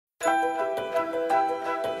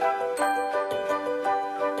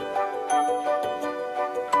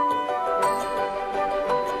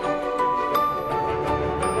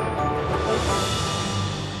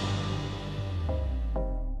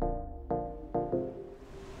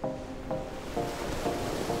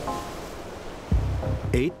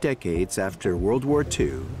Eight decades after World War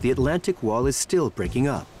II, the Atlantic Wall is still breaking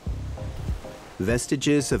up.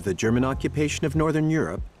 Vestiges of the German occupation of Northern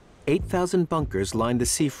Europe, 8,000 bunkers line the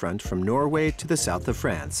seafront from Norway to the south of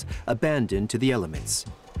France, abandoned to the elements.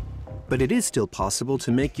 But it is still possible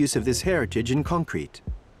to make use of this heritage in concrete.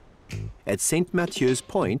 At St. Mathieu's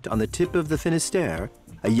Point, on the tip of the Finistère,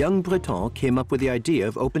 a young Breton came up with the idea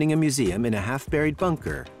of opening a museum in a half-buried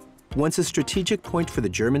bunker, once a strategic point for the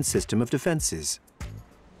German system of defenses.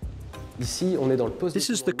 This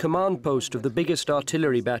is the command post of the biggest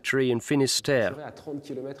artillery battery in Finistère.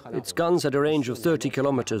 Its guns had a range of 30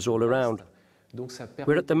 kilometers all around.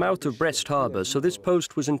 We're at the mouth of Brest Harbour, so this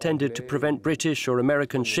post was intended to prevent British or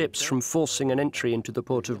American ships from forcing an entry into the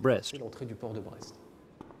port of Brest.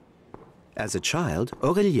 As a child,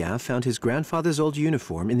 Aurélien found his grandfather's old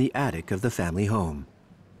uniform in the attic of the family home.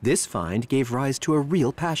 This find gave rise to a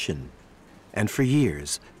real passion. And for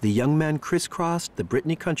years, the young man crisscrossed the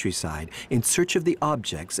Brittany countryside in search of the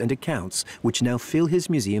objects and accounts which now fill his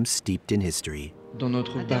museum steeped in history. Dans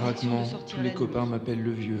notre baraquement, tous les copains m'appellent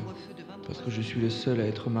le vieux, parce que je suis le seul à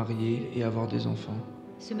être marié et avoir des enfants.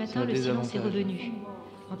 Ce matin, le silence est revenu.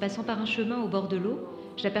 En passant par un chemin au bord de l'eau,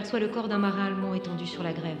 j'aperçois le corps d'un marin allemand étendu sur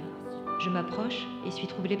la grève. Je m'approche et suis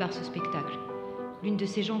troublée par ce spectacle. L'une de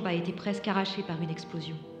ses jambes a été presque arrachée par une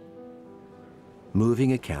explosion.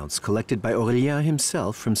 Moving accounts collected by Aurélien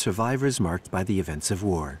himself from survivors marked by the events of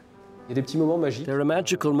war. There are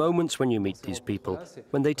magical moments when you meet these people,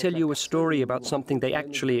 when they tell you a story about something they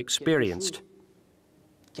actually experienced.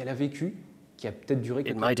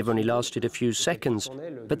 It might have only lasted a few seconds,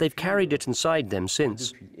 but they've carried it inside them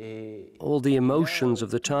since. All the emotions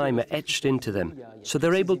of the time are etched into them, so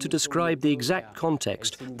they're able to describe the exact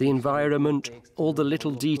context, the environment, all the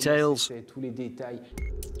little details.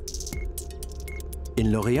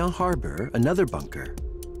 In Lorient Harbor, another bunker,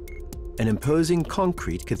 an imposing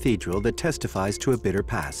concrete cathedral that testifies to a bitter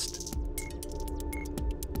past.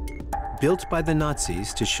 Built by the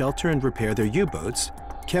Nazis to shelter and repair their U-boats,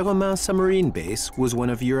 Crozon submarine base was one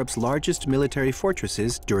of Europe's largest military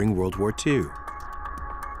fortresses during World War II.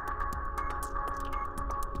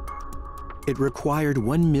 It required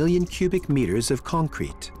 1 million cubic meters of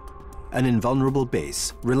concrete, an invulnerable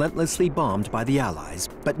base relentlessly bombed by the Allies,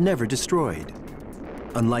 but never destroyed.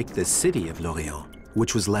 Unlike the city of Lorient,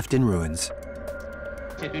 which was left in ruins.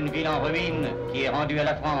 C'est une ville en ruine qui est rendue à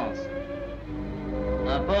la France.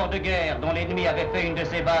 Un port de guerre dont l'ennemi avait fait une de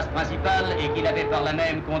ses bases principales et qu'il avait par là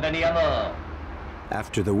même condamné à mort.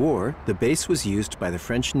 After the war, the base was used by the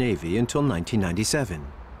French Navy until 1997.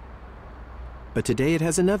 But today it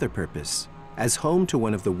has another purpose, as home to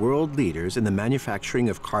one of the world leaders in the manufacturing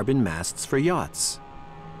of carbon masts for yachts.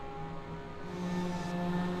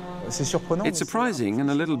 It's surprising and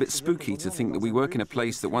a little bit spooky to think that we work in a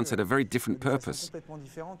place that once had a very different purpose.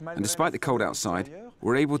 And despite the cold outside,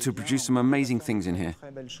 we're able to produce some amazing things in here.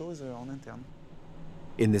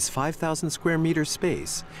 In this 5,000 square meter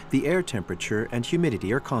space, the air temperature and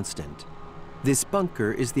humidity are constant. This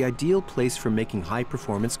bunker is the ideal place for making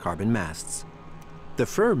high-performance carbon masts. The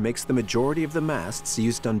firm makes the majority of the masts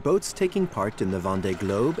used on boats taking part in the Vendée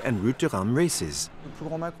Globe and Route du Rhum races.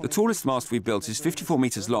 The tallest mast we've built is 54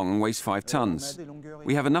 meters long and weighs 5 tons.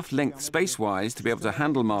 We have enough length space-wise to be able to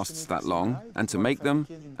handle masts that long and to make them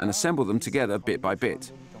and assemble them together bit by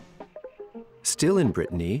bit. Still in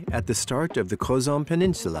Brittany, at the start of the Crozon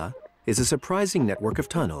peninsula, is a surprising network of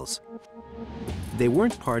tunnels. They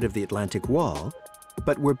weren't part of the Atlantic Wall,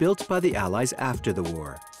 but were built by the Allies after the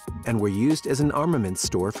war and were used as an armaments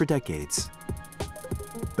store for decades.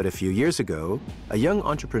 But a few years ago, a young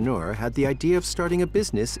entrepreneur had the idea of starting a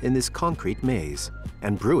business in this concrete maze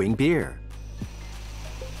and brewing beer.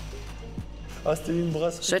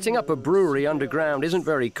 Setting up a brewery underground isn't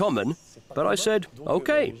very common, but I said,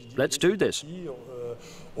 okay, let's do this.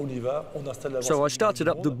 So I started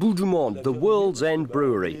up the Bout du Monde, the World's End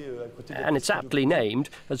Brewery. And it's aptly named,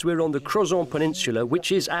 as we're on the Crozon Peninsula,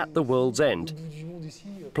 which is at the World's End.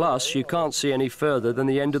 Plus, you can't see any further than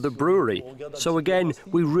the end of the brewery. So again,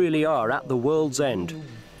 we really are at the World's End.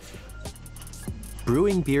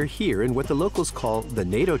 Brewing beer here in what the locals call the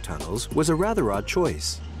NATO tunnels was a rather odd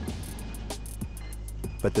choice.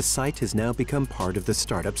 But the site has now become part of the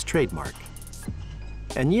startup's trademark.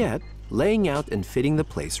 And yet, laying out and fitting the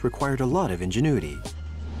place required a lot of ingenuity.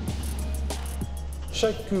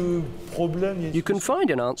 You can find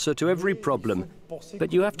an answer to every problem,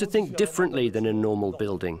 but you have to think differently than in a normal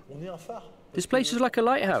building. This place is like a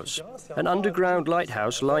lighthouse, an underground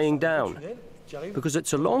lighthouse lying down, because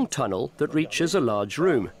it's a long tunnel that reaches a large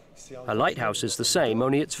room. A lighthouse is the same,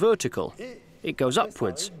 only it's vertical. It goes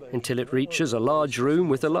upwards until it reaches a large room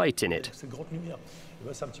with a light in it.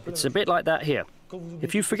 It's a bit like that here.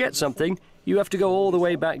 If you forget something, you have to go all the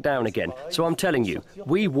way back down again. So I'm telling you,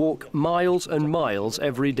 we walk miles and miles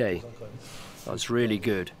every day. That's really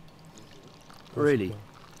good. Really.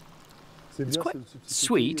 It's quite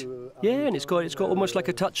sweet. Yeah, and it's got almost like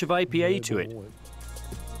a touch of IPA to it.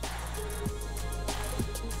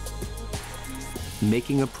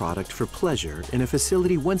 Making a product for pleasure in a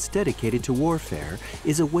facility once dedicated to warfare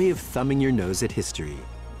is a way of thumbing your nose at history,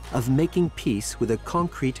 of making peace with a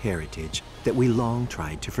concrete heritage that we long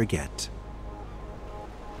tried to forget.